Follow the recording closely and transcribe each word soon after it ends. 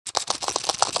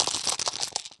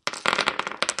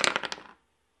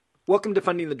Welcome to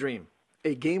Funding the Dream,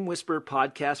 a Game Whisperer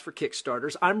podcast for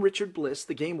Kickstarters. I'm Richard Bliss,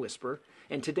 the Game Whisperer,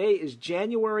 and today is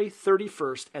January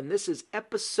 31st, and this is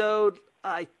episode,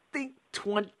 I think,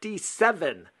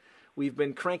 27. We've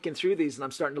been cranking through these, and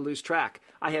I'm starting to lose track.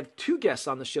 I have two guests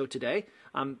on the show today.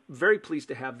 I'm very pleased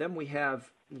to have them. We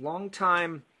have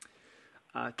longtime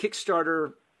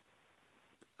Kickstarter,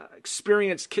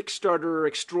 experienced Kickstarter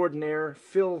extraordinaire,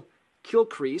 Phil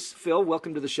Kilcrease. Phil,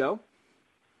 welcome to the show.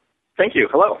 Thank you.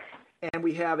 Hello. And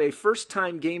we have a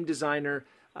first-time game designer,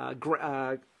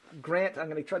 Grant, I'm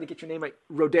going to try to get your name right,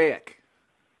 Rodaic.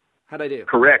 How'd I do?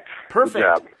 Correct. Perfect. Good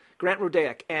job. Grant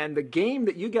Rodaic. And the game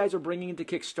that you guys are bringing into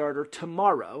Kickstarter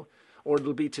tomorrow, or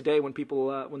it'll be today when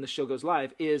when the show goes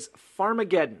live, is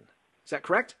Farmageddon. Is that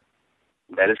correct?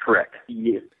 That is correct.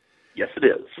 Yes, it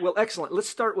is. Well, excellent. Let's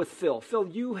start with Phil. Phil,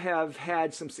 you have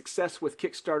had some success with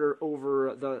Kickstarter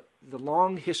over the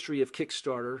long history of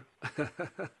Kickstarter,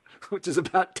 which is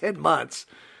about 10 months.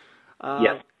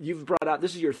 Yes. You've brought out,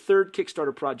 this is your third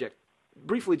Kickstarter project.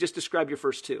 Briefly, just describe your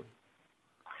first two.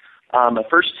 My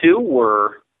first two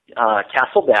were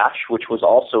Castle Dash, which was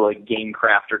also a Game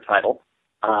Crafter title,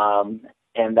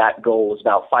 and that goal was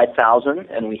about 5,000,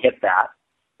 and we hit that.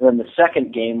 And then the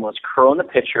second game was Crow in the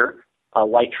Pitcher, a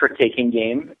light trick-taking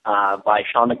game by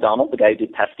Sean McDonald, the guy who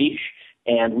did Pastiche,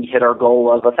 and we hit our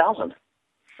goal of 1,000.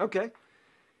 Okay.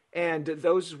 And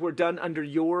those were done under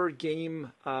your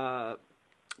game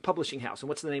publishing house. And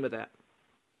what's the name of that?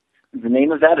 The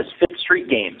name of that is Fifth Street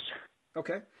Games.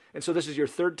 Okay. And so this is your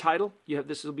third title?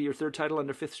 This will be your third title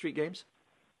under Fifth Street Games?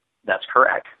 That's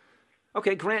correct.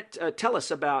 Okay, Grant, tell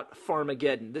us about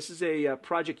Farmageddon. This is a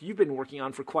project you've been working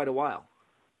on for quite a while.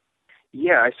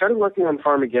 Yeah, I started working on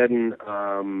Farmageddon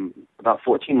about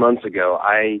 14 months ago.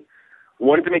 I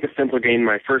wanted to make a simpler game.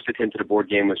 My first attempt at a board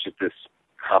game was just this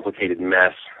complicated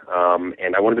mess,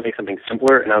 and I wanted to make something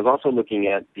simpler. And I was also looking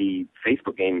at the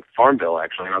Facebook game Farmville,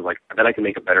 actually, and I was like, I bet I can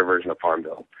make a better version of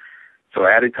Farmville. So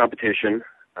I added competition,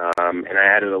 and I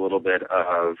added a little bit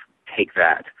of Take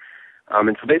That.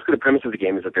 And so basically the premise of the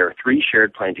game is that there are 3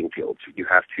 shared planting fields. You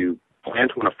have to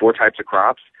plant one of 4 types of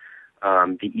crops.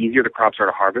 The easier the crops are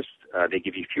to harvest, they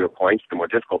give you fewer points. The more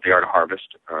difficult they are to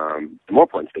harvest, the more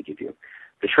points they give you.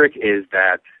 The trick is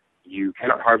that you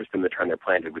cannot harvest them the turn they're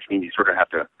planted, which means you sort of have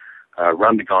to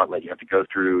run the gauntlet. You have to go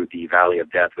through the valley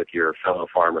of death with your fellow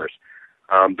farmers.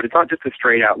 But it's not just a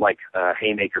straight out like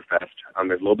Haymaker Fest.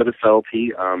 There's a little bit of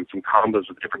subtlety, some combos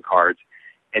with different cards.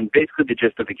 And basically the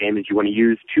gist of the game is you want to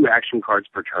use 2 action cards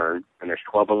per turn, and there's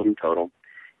 12 of them total.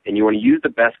 And you want to use the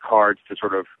best cards to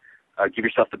sort of give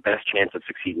yourself the best chance of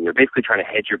succeeding. You're basically trying to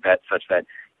hedge your bet such that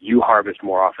you harvest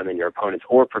more often than your opponents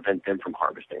or prevent them from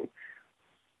harvesting.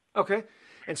 Okay.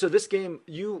 And so this game,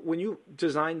 when you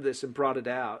designed this and brought it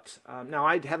out, now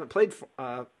I haven't played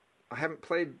the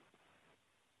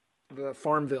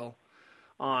Farmville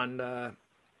on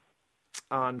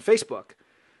Facebook,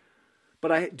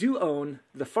 but I do own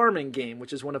the farming game,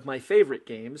 which is one of my favorite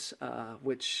games,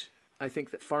 which I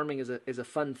think that farming is a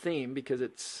fun theme because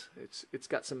it's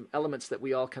got some elements that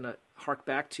we all kind of hark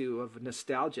back to of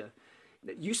nostalgia.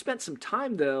 You spent some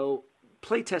time though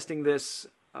playtesting this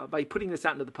by putting this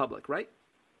out into the public, right?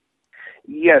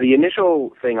 Yeah, the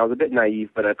initial thing, I was a bit naive,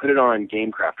 but I put it on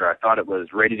Game Crafter. I thought it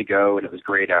was ready to go, and it was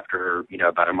great after,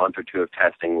 about a month or 2 of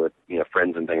testing with,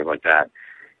 friends and things like that.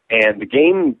 And the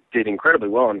game did incredibly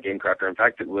well on Game Crafter. In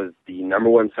fact, it was the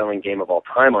 #1 selling game of all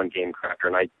time on Game Crafter,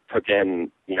 and I took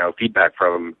in, feedback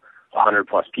from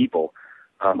 100-plus people.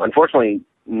 Unfortunately,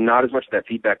 not as much of that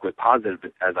feedback was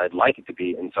positive as I'd like it to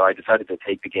be, and so I decided to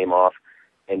take the game off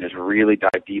and just really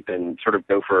dive deep and sort of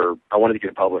I wanted to get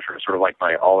a publisher, sort of like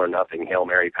my all-or-nothing Hail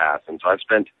Mary pass. And so I've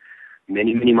spent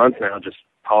many, many months now just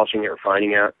polishing it,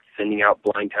 refining it, sending out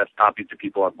blind test copies to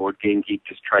people on Board Game Geek,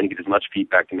 just trying to get as much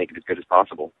feedback to make it as good as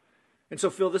possible. And so,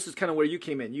 Phil, this is kind of where you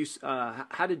came in.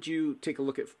 How did you take a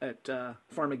look at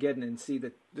Farmageddon and see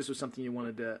that this was something you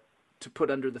wanted to put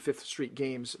under the Fifth Street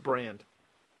Games brand?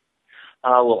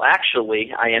 Well,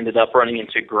 actually, I ended up running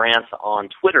into Grant on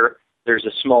Twitter. There's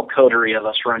a small coterie of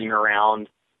us running around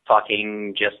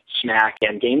talking just snack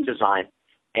and game design.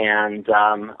 And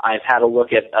I've had a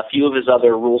look at a few of his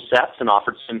other rule sets and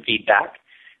offered some feedback,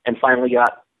 and finally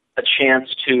got a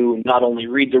chance to not only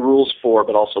read the rules for,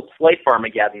 but also play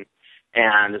Farmageddon.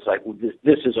 And it's like, well,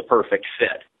 this is a perfect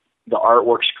fit. The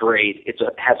artwork's great. It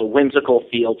has a whimsical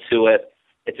feel to it.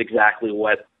 It's exactly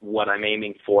what I'm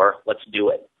aiming for. Let's do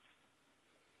it.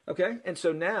 Okay, and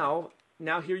so now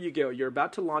here you go. You're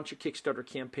about to launch your Kickstarter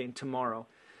campaign tomorrow.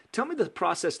 Tell me the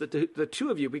process that the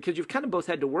two of you, because you've kind of both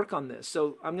had to work on this.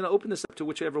 So I'm going to open this up to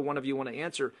whichever one of you want to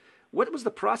answer. What was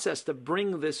the process to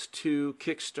bring this to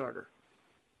Kickstarter?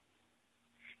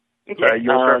 Okay. You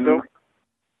want to start, Phil?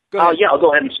 Go ahead. Yeah, I'll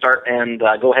go ahead and start, and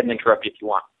go ahead and interrupt if you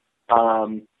want.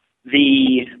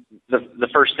 The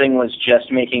first thing was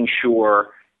just making sure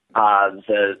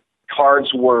the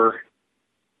cards were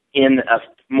in a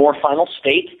more final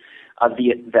state.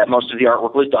 That most of the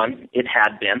artwork was done. It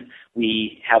had been.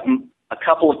 We have a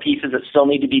couple of pieces that still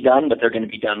need to be done, but they're going to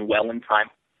be done well in time.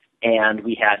 And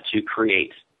we had to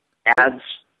create ads.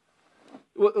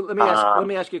 Well, let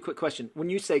me ask you a quick question. When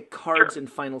you say cards in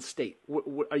final state,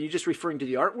 are you just referring to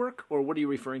the artwork, or what are you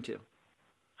referring to?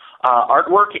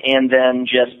 Artwork, and then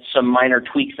just some minor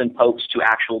tweaks and pokes to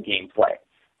actual gameplay.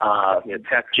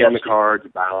 Text on the cards,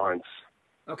 balance.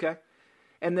 Okay.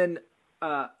 And then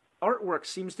artwork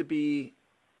seems to be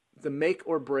the make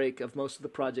or break of most of the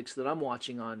projects that I'm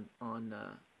watching on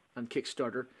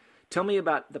Kickstarter. Tell me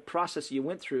about the process you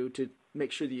went through to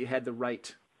make sure that you had the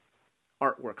right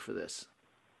artwork for this.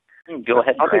 Go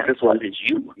ahead, I'll take this one. Did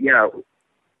you? Yeah.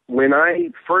 When I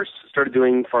first started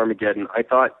doing Farmageddon, I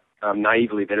thought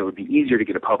naively that it would be easier to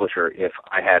get a publisher if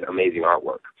I had amazing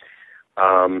artwork.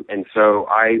 And so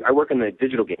I work in the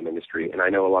digital game industry, and I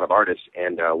know a lot of artists.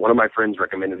 And one of my friends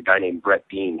recommended a guy named Brett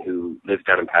Dean, who lives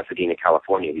down in Pasadena,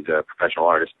 California. He's a professional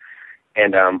artist.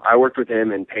 And I worked with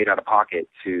him and paid out of pocket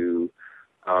to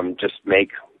just make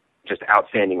just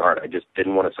outstanding art. I just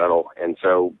didn't want to settle. And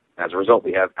so as a result,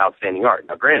 we have outstanding art.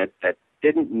 Now, granted, that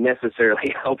didn't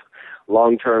necessarily help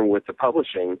long-term with the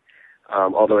publishing,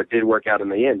 although it did work out in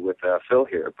the end with Phil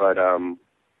here. But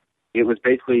it was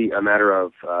basically a matter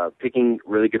of picking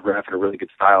really good ref and a really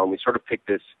good style, and we sort of picked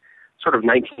this sort of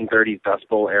 1930s Dust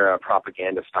Bowl era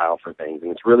propaganda style for things,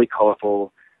 and it's really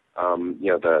colorful.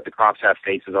 The crops have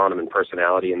faces on them and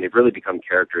personality, and they've really become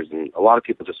characters, and a lot of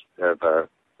people just have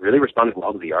really responded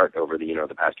well to the art over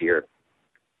the past year.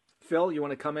 Phil, you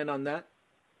want to comment on that?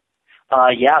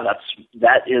 Yeah,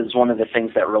 that is one of the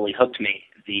things that really hooked me.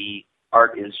 The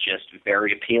art is just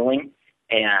very appealing,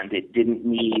 and it didn't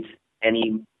need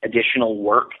any additional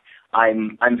work.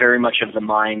 I'm very much of the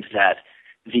mind that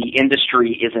the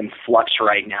industry is in flux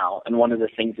right now, and one of the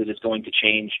things that is going to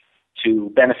change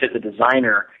to benefit the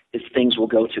designer is things will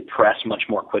go to press much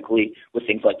more quickly with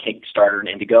things like Kickstarter and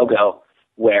Indiegogo,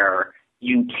 where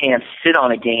you can't sit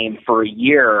on a game for a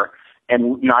year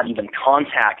and not even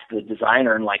contact the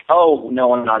designer and like, oh,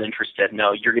 no, I'm not interested.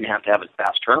 No, you're going to have a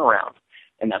fast turnaround,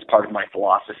 and that's part of my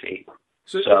philosophy.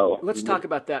 So let's talk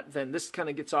about that then. This kind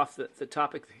of gets off the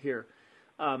topic here.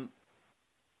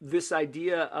 This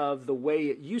idea of the way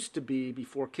it used to be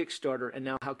before Kickstarter and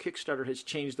now how Kickstarter has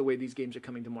changed the way these games are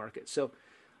coming to market. So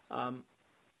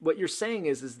what you're saying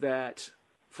is that,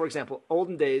 for example,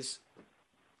 olden days,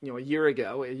 a year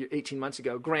ago, 18 months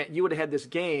ago, Grant, you would have had this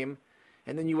game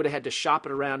and then you would have had to shop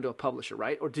it around to a publisher,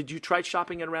 right? Or did you try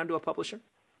shopping it around to a publisher?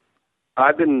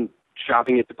 I've been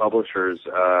shopping it to publishers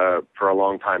for a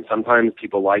long time. Sometimes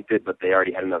people liked it, but they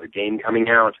already had another game coming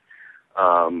out.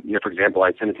 For example,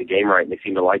 I sent it to GameRight, and they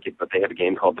seem to like it, but they have a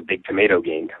game called the Big Tomato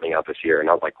game coming out this year, and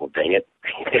I was like, well, dang it,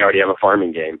 they already have a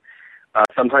farming game.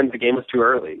 Sometimes the game was too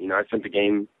early. I sent the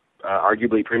game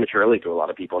arguably prematurely to a lot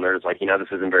of people, and they're just like,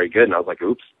 this isn't very good, and I was like,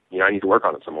 oops, I need to work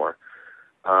on it some more.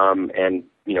 And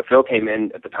Phil came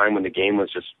in at the time when the game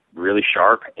was just really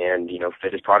sharp and,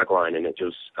 fit his product line. And it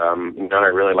just, I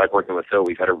really like working with Phil.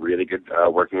 We've had a really good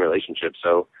working relationship.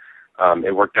 So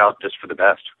it worked out just for the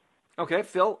best. Okay,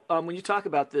 Phil, when you talk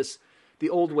about this, the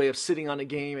old way of sitting on a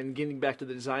game and getting back to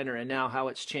the designer and now how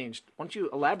it's changed, why don't you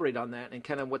elaborate on that and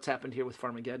kind of what's happened here with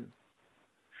Farmageddon?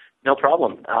 No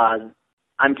problem.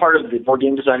 I'm part of the Board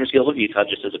Game Designers Guild of Utah,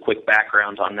 just as a quick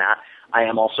background on that. I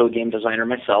am also a game designer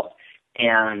myself.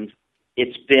 And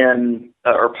it's been,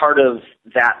 or part of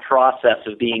that process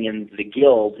of being in the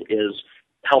guild is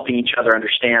helping each other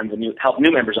understand, help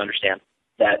new members understand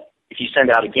that if you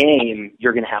send out a game,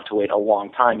 you're going to have to wait a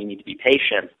long time. You need to be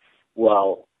patient.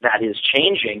 Well, that is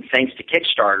changing thanks to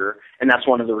Kickstarter, and that's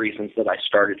one of the reasons that I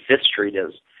started Fifth Street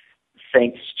is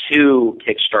thanks to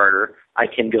Kickstarter, I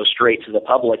can go straight to the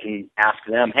public and ask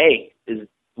them, hey,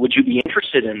 would you be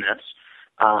interested in this?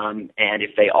 And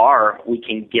if they are, we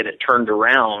can get it turned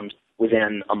around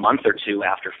within a month or two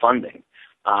after funding,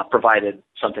 provided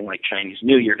something like Chinese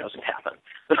New Year doesn't happen.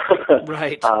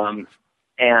 Right.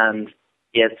 And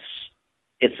it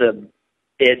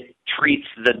treats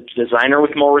the designer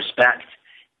with more respect.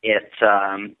 It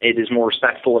is more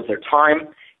respectful of their time,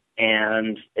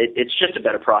 and it's just a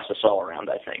better process all around,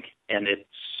 I think. And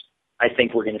I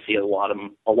think we're going to see a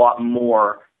lot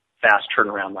more fast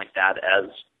turnaround like that as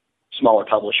smaller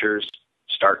publishers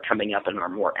start coming up and are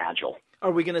more agile.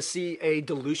 Are we going to see a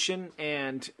dilution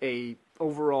and a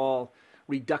overall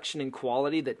reduction in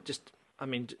quality that just, are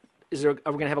we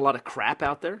going to have a lot of crap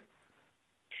out there?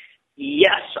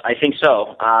 Yes, I think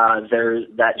so.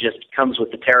 That just comes with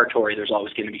the territory. There's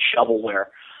always going to be shovelware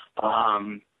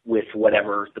with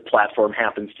whatever the platform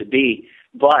happens to be.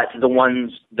 But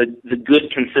the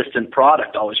good, consistent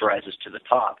product always rises to the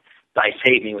top. Dice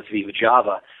Hate Me with Viva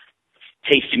Java,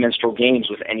 Tasty Minstrel Games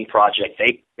with any project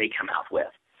they come out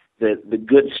with. The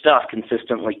good stuff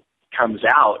consistently comes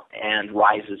out and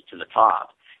rises to the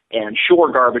top. And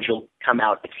sure, garbage will come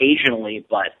out occasionally,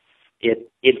 but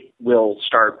it will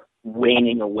start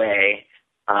waning away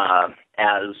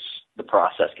as the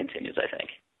process continues, I think.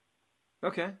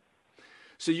 Okay.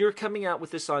 So you're coming out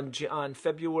with this on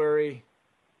February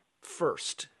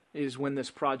 1st is when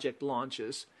this project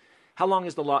launches. How long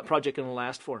is the project going to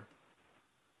last for?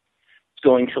 It's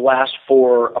going to last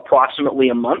for approximately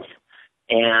a month,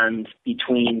 and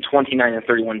between 29 and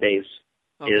 31 days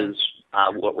is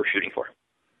what we're shooting for.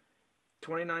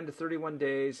 29 to 31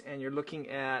 days, and you're looking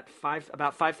at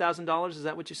about $5,000. Is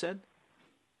that what you said?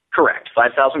 Correct,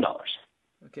 $5,000.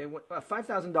 Okay,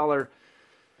 $5,000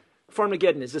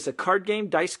 Farmageddon. Is this a card game,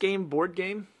 dice game, board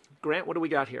game? Grant, what do we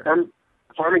got here?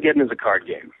 Farmageddon is a card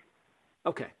game.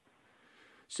 Okay,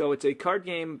 so it's a card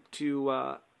game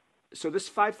to. So this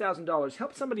 $5,000.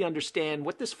 Help somebody understand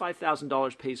what this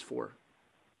 $5,000 pays for.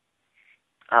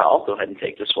 I'll go ahead and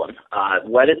take this one.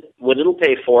 What it'll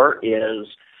pay for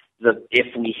is if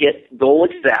we hit goal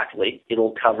exactly,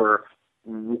 it'll cover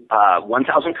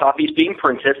 1,000 copies being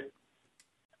printed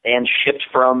and shipped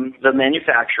from the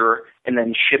manufacturer, and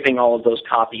then shipping all of those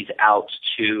copies out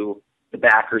to the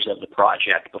backers of the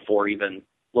project before even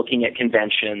looking at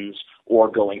conventions or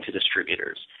going to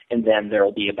distributors. And then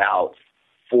there'll be about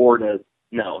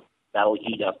that'll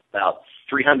eat up about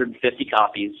 350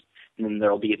 copies, and then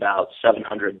there'll be about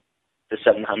 650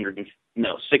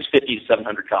 to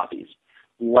 700 copies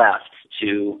left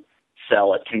to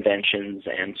sell at conventions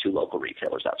and to local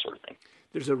retailers, that sort of thing.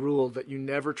 There's a rule that you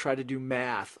never try to do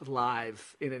math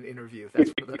live in an interview.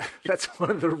 That's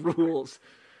one of the rules.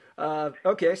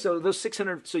 Okay, so those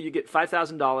 600. So you get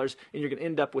 $5,000, and you're going to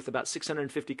end up with about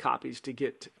 650 copies to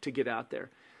get out there.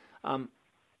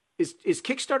 Is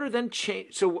Kickstarter then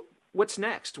change? So what's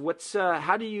next?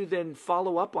 How do you then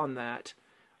follow up on that?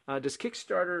 Does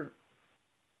Kickstarter?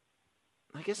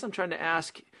 I guess I'm trying to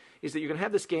ask. Is that you're going to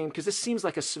have this game, because this seems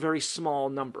like a very small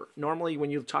number. Normally,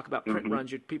 when you talk about print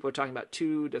runs, people are talking about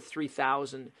 2,000 to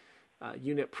 3,000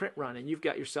 unit print run, and you've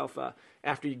got yourself,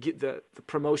 after you get the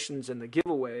promotions and the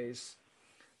giveaways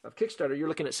of Kickstarter, you're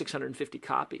looking at 650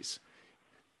 copies.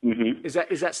 Mm-hmm. Is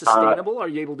that sustainable? Are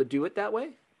you able to do it that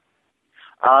way?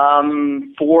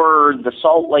 For the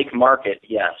Salt Lake market,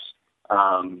 yes.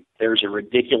 There's a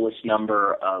ridiculous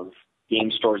number of game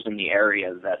stores in the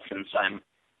area that, since I'm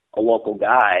a local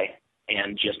guy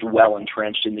and just well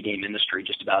entrenched in the game industry,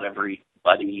 just about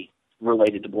everybody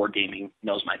related to board gaming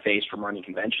knows my face from running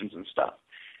conventions and stuff.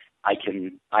 I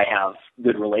have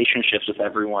good relationships with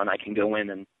everyone. I can go in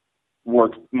and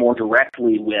work more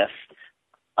directly with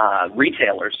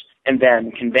retailers, and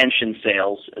then convention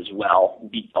sales as well.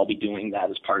 I'll be doing that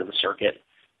as part of the circuit.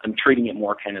 I'm treating it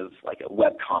more kind of like a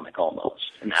web comic almost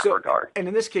in that regard. And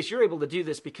in this case, you're able to do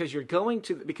this because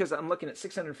because I'm looking at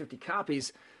 650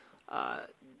 copies.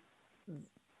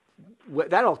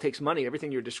 That all takes money,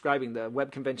 everything you're describing, the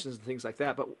web conventions and things like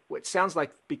that. But it sounds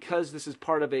like because this is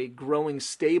part of a growing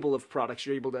stable of products,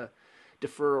 you're able to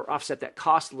defer or offset that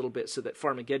cost a little bit so that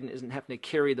Farmageddon isn't having to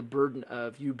carry the burden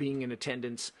of you being in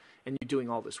attendance and you doing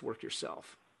all this work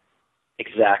yourself.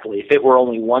 Exactly. If it were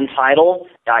only one title,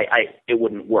 it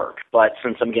wouldn't work. But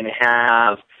since I'm going to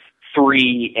have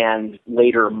 3 and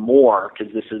later more,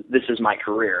 because this is my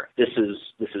career, this is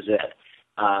it.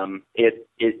 It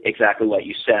exactly what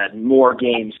you said. More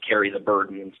games carry the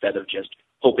burden instead of just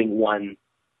hoping one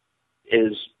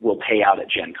will pay out at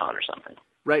Gen Con or something.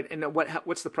 Right. And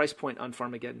what's the price point on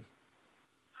Farmageddon?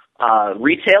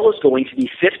 Retail is going to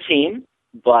be $15,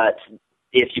 but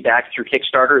if you back through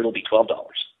Kickstarter, it'll be $12.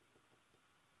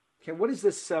 Okay. What is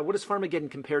this? What does Farmageddon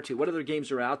compare to? What other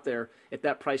games are out there at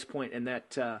that price point and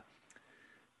that?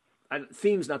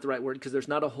 Theme's not the right word, because there's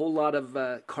not a whole lot of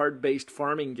card-based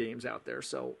farming games out there.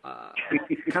 So,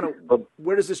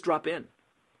 where does this drop in?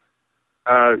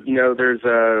 There's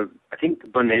I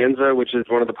think Bonanza, which is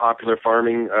one of the popular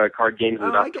farming card games, is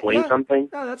about 20-something.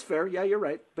 No, that's fair. Yeah, you're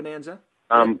right. Bonanza.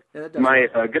 My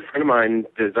good friend of mine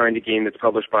designed a game that's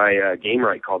published by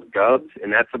GameRite called Gubs,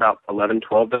 and that's about $11,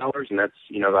 $12, and that's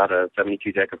about a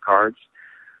 72 deck of cards.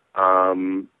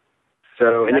 And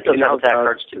it does have attack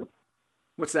cards too.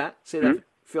 What's that? Say that,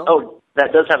 Phil? Oh,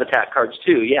 that does have attack cards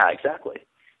too. Yeah, exactly.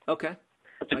 Okay.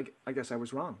 I guess I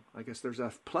was wrong. I guess there's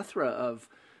a plethora of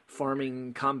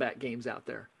farming combat games out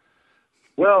there.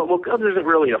 Well, Gubs isn't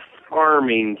really a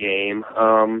farming game,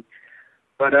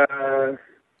 but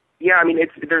yeah, I mean,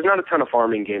 there's not a ton of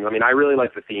farming games. I mean, I really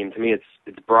like the theme. To me,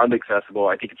 it's broadly accessible.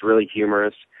 I think it's really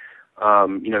humorous.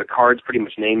 The cards pretty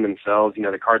much name themselves.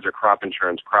 The cards are crop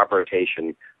insurance, crop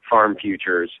rotation, farm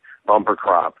futures, bumper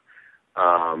crop,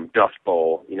 Dust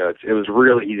Bowl. It was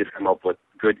really easy to come up with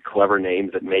good, clever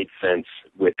names that made sense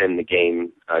within the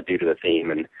game due to the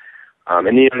theme. And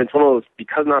it's one of those,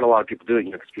 because not a lot of people do it,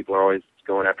 because people are always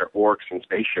going after orcs and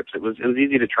spaceships. It was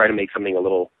easy to try to make something a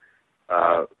little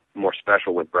more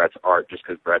special with Brett's art, just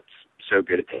because Brett's so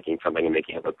good at taking something and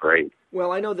making it look great.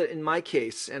 Well, I know that in my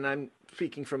case, and I'm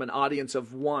speaking from an audience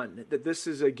of one, that this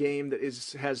is a game that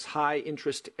has high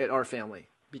interest at our family,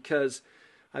 because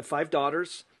I have 5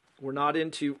 daughters. We're not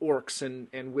into orcs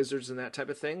and wizards and that type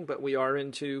of thing, but we are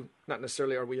into, not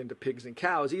necessarily are we into pigs and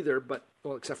cows either, but,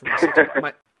 well, except for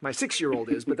my 6-year-old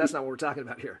is, but that's not what we're talking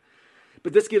about here.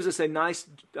 But this gives us a nice,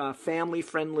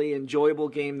 family-friendly, enjoyable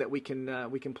game that we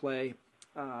can play,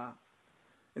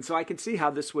 and so I can see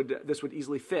how this would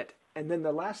easily fit. And then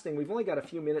the last thing, we've only got a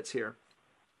few minutes here.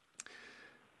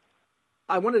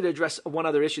 I wanted to address one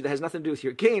other issue that has nothing to do with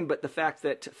your game, but the fact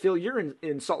that, Phil, you're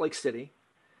in Salt Lake City,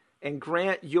 and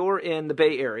Grant, you're in the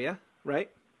Bay Area, right?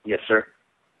 Yes, sir.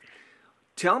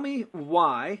 Tell me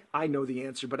why. I know the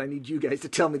answer, but I need you guys to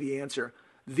tell me the answer.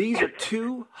 These are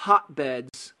 2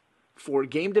 hotbeds for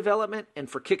game development and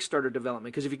for Kickstarter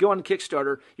development. Because if you go on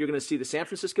Kickstarter, you're going to see the San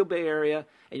Francisco Bay Area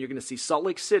and you're going to see Salt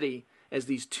Lake City as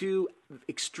these 2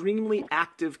 extremely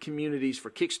active communities for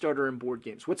Kickstarter and board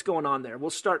games. What's going on there?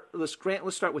 Grant,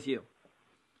 let's start with you.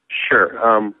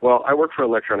 Sure. Well, I work for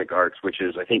Electronic Arts, which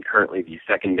is, I think, currently the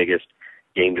second biggest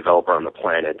game developer on the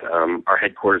planet. Our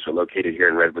headquarters are located here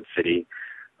in Redwood City.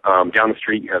 Down the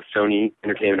street, you have Sony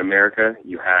Entertainment America.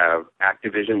 You have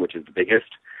Activision, which is the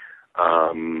biggest.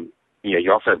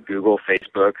 You also have Google,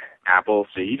 Facebook, Apple.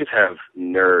 So you just have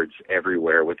nerds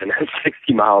everywhere within a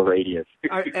 60-mile radius.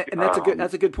 And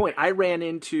that's a good point. I ran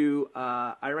into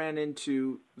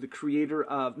the creator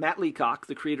of Matt Leacock,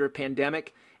 the creator of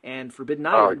Pandemic and Forbidden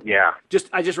Island. Oh, yeah.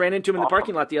 I just ran into him in the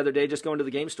parking lot the other day, just going to the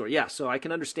game store. Yeah, so I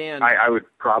can understand. I would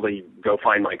probably go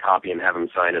find my copy and have him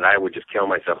sign it. I would just kill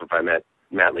myself if I met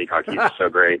Matt Leacock. He's so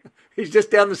great. He's just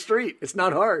down the street. It's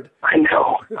not hard. I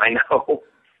know.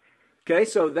 Okay,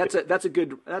 so that's a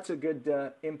good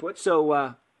input.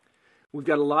 So we've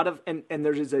got a lot of and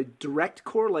there is a direct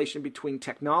correlation between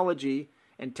technology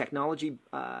and technology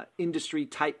industry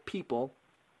type people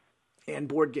and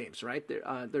board games, right?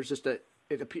 There's just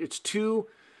it's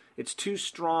too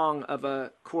strong of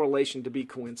a correlation to be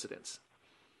coincidence.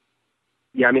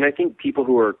 Yeah, I mean, I think people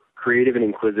who are creative and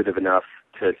inquisitive enough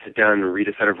to sit down and read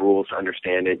a set of rules to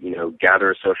understand it,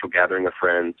 gather a social gathering of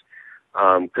friends,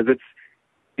 because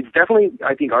it's definitely,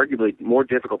 I think, arguably more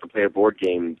difficult to play a board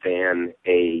game than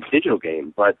a digital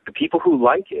game. But the people who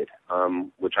like it,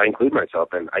 which I include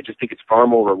myself in, I just think it's far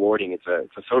more rewarding. It's a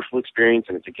social experience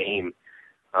and it's a game,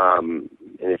 and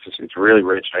it's really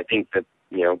rich. I think that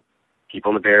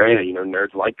people in the Bay Area,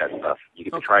 nerds like that stuff. You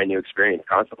get to try a new experience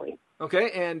constantly.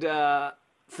 Okay, and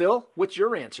Phil, what's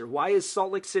your answer? Why is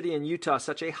Salt Lake City and Utah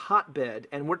such a hotbed?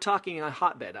 And we're talking a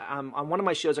hotbed. On one of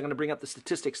my shows, I'm going to bring up the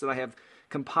statistics that I have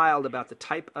compiled about the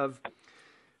type of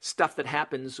stuff that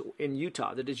happens in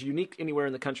Utah that is unique anywhere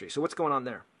in the country. So what's going on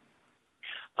there?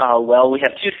 Well, we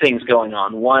have 2 things going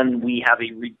on. One, we have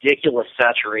a ridiculous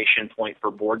saturation point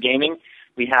for board gaming.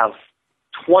 We have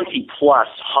 20-plus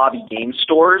hobby game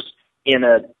stores in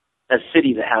a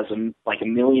city that has like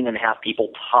 1.5 million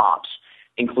people tops,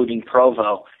 including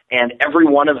Provo, and every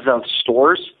one of those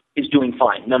stores is doing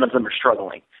fine. None of them are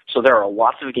struggling. So there are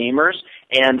lots of gamers,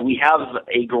 and we have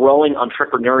a growing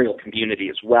entrepreneurial community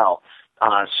as well.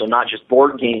 So not just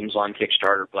board games on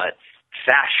Kickstarter, but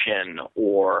fashion,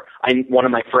 or one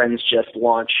of my friends just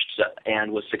launched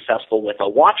and was successful with a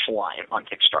watch line on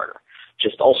Kickstarter.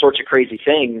 Just all sorts of crazy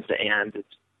things, and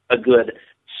it's a good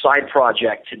side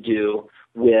project to do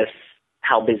with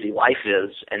how busy life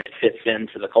is, and it fits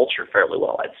into the culture fairly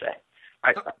well, I'd say.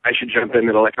 I should jump in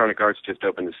that Electronic Arts just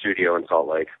opened a studio in Salt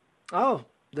Lake. Oh,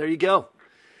 there you go.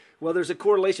 Well, there's a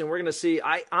correlation. We're going to see.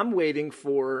 I'm waiting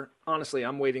for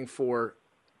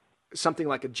something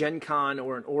like a Gen Con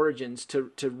or an Origins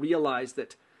to realize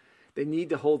that they need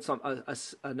to hold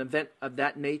an event of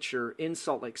that nature in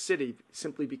Salt Lake City,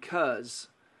 simply because,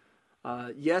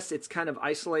 yes, it's kind of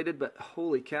isolated, but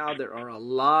holy cow, there are a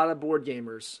lot of board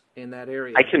gamers in that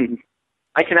area. I can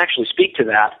actually speak to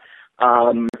that.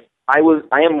 I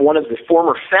am one of the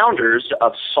former founders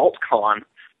of SaltCon,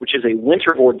 which is a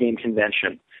winter board game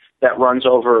convention that runs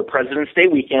over President's Day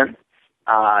weekend.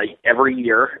 every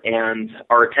year, and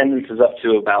our attendance is up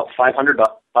to about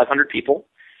 500 people,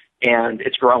 and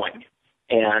it's growing.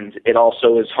 And it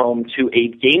also is home to a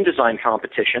game design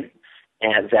competition,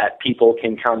 and that people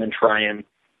can come and try and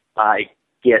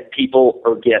get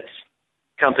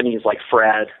companies like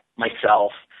Fred,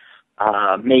 myself,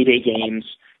 Mayday Games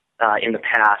in the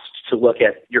past to look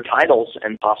at your titles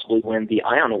and possibly win the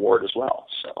Ion Award as well.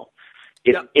 So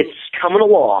it's coming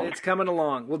along. It's coming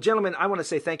along. Well, gentlemen, I want to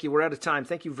say thank you. We're out of time.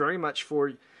 Thank you very much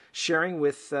for sharing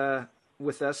with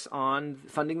us on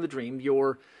Funding the Dream,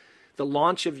 the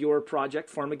launch of your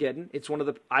project, Farmageddon. It's one of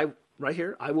the right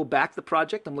here. I will back the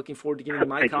project. I'm looking forward to getting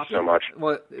my copy. Thank you so much.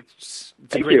 Well, it's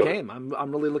a great game.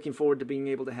 I'm really looking forward to being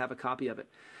able to have a copy of it.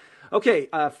 Okay,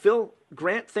 Phil,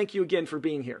 Grant, thank you again for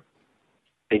being here.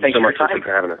 Thank you so much for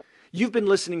having us. You've been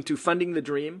listening to Funding the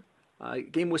Dream,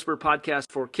 Game Whisperer podcast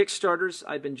for Kickstarters.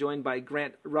 I've been joined by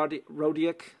Grant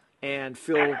Rodiak and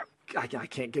Phil. I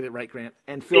can't get it right, Grant.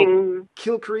 And Phil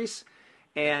Kilcrease.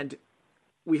 And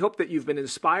we hope that you've been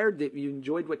inspired, that you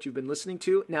enjoyed what you've been listening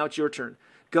to. Now it's your turn.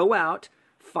 Go out,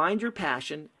 find your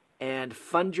passion, and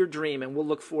fund your dream, and we'll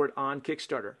look for it on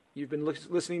Kickstarter. You've been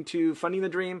listening to Funding the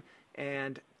Dream,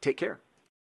 and take care.